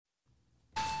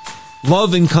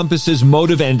Love encompasses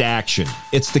motive and action.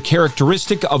 It's the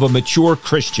characteristic of a mature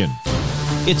Christian.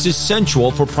 It's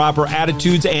essential for proper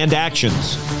attitudes and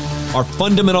actions. Our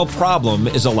fundamental problem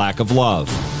is a lack of love.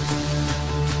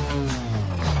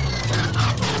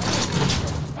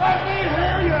 Let me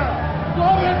hear you!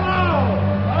 Slow it loud!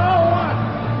 All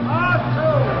 1, all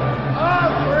 2, all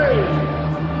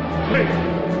 3. Please.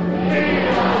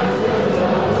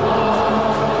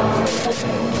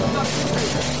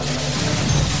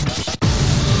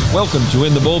 Welcome to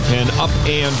In the Bullpen, Up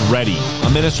and Ready, a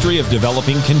ministry of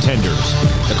developing contenders.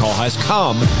 The call has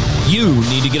come. You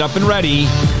need to get up and ready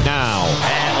now.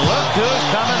 And look who's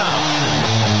coming up.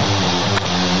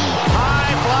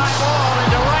 High fly ball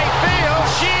into right field.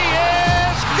 She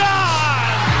is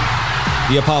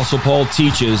gone! The Apostle Paul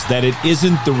teaches that it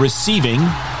isn't the receiving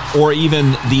or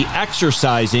even the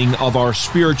exercising of our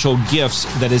spiritual gifts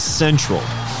that is central.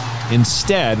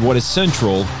 Instead, what is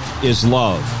central is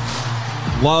love.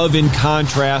 Love in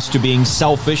contrast to being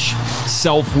selfish,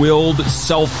 self-willed,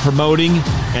 self-promoting,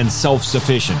 and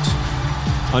self-sufficient.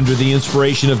 Under the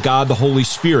inspiration of God the Holy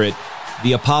Spirit,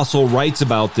 the apostle writes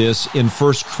about this in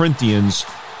 1 Corinthians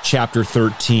chapter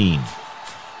 13.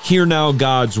 Hear now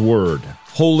God's word,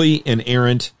 holy,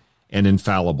 inerrant, and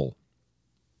infallible.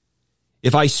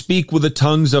 If I speak with the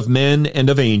tongues of men and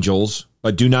of angels,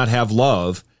 but do not have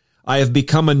love, I have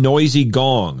become a noisy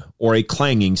gong or a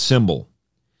clanging cymbal.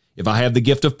 If I have the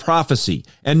gift of prophecy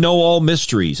and know all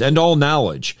mysteries and all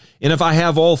knowledge, and if I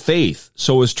have all faith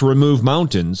so as to remove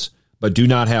mountains, but do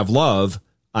not have love,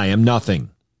 I am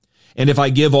nothing. And if I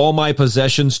give all my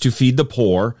possessions to feed the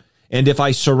poor, and if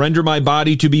I surrender my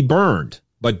body to be burned,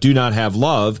 but do not have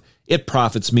love, it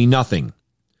profits me nothing.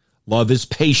 Love is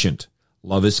patient,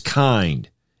 love is kind,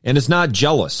 and is not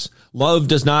jealous. Love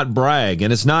does not brag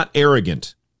and is not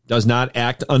arrogant, does not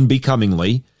act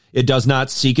unbecomingly, it does not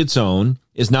seek its own,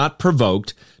 is not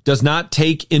provoked, does not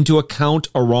take into account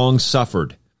a wrong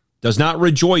suffered, does not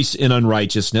rejoice in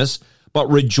unrighteousness, but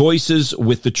rejoices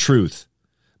with the truth,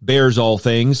 bears all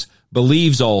things,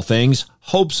 believes all things,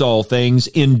 hopes all things,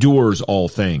 endures all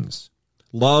things.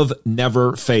 Love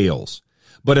never fails.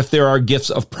 But if there are gifts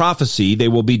of prophecy, they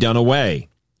will be done away.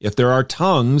 If there are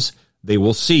tongues, they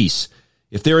will cease.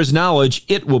 If there is knowledge,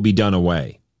 it will be done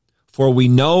away. For we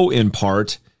know in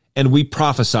part, and we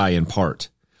prophesy in part.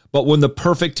 But when the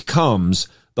perfect comes,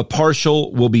 the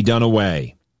partial will be done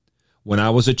away. When I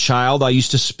was a child, I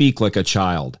used to speak like a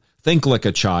child, think like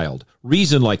a child,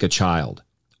 reason like a child.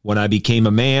 When I became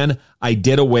a man, I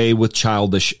did away with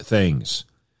childish things.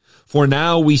 For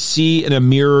now we see in a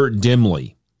mirror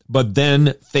dimly, but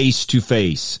then face to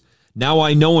face. Now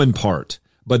I know in part,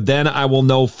 but then I will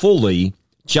know fully,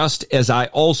 just as I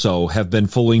also have been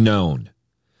fully known.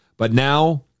 But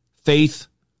now, faith,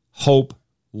 hope,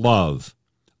 love.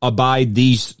 Abide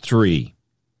these three,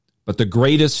 but the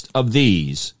greatest of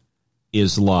these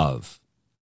is love.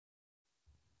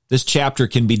 This chapter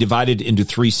can be divided into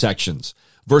three sections.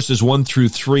 Verses 1 through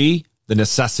 3, the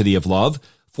necessity of love.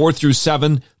 4 through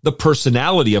 7, the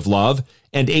personality of love.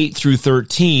 And 8 through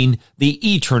 13, the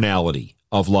eternality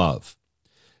of love.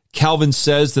 Calvin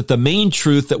says that the main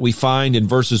truth that we find in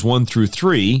verses 1 through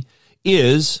 3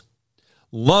 is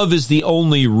love is the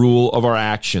only rule of our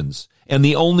actions and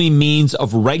the only means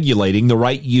of regulating the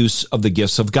right use of the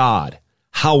gifts of God,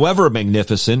 however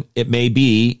magnificent it may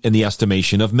be in the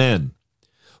estimation of men.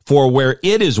 For where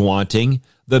it is wanting,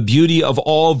 the beauty of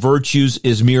all virtues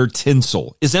is mere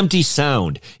tinsel, is empty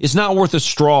sound, is not worth a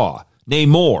straw, nay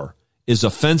more, is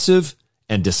offensive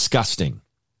and disgusting.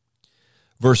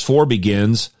 Verse 4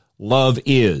 begins, love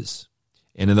is.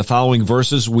 And in the following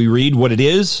verses, we read what it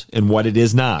is and what it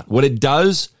is not, what it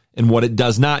does and what it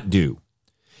does not do.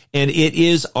 And it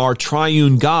is our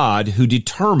triune God who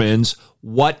determines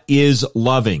what is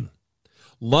loving.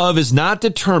 Love is not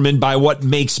determined by what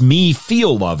makes me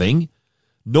feel loving,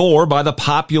 nor by the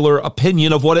popular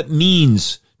opinion of what it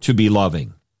means to be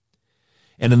loving.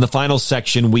 And in the final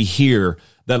section, we hear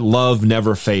that love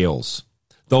never fails.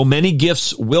 Though many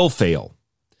gifts will fail,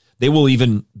 they will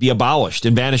even be abolished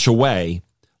and vanish away,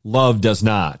 love does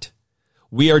not.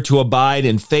 We are to abide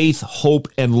in faith, hope,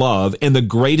 and love, and the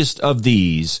greatest of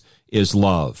these is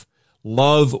love.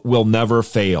 Love will never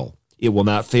fail. It will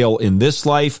not fail in this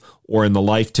life or in the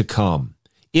life to come.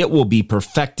 It will be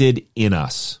perfected in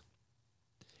us.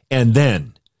 And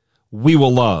then we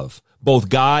will love both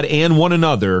God and one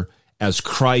another as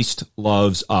Christ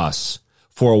loves us,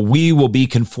 for we will be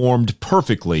conformed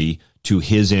perfectly to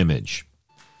his image.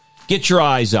 Get your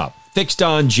eyes up, fixed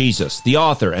on Jesus, the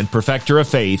author and perfecter of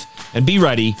faith, and be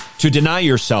ready to deny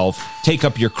yourself, take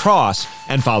up your cross,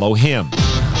 and follow him.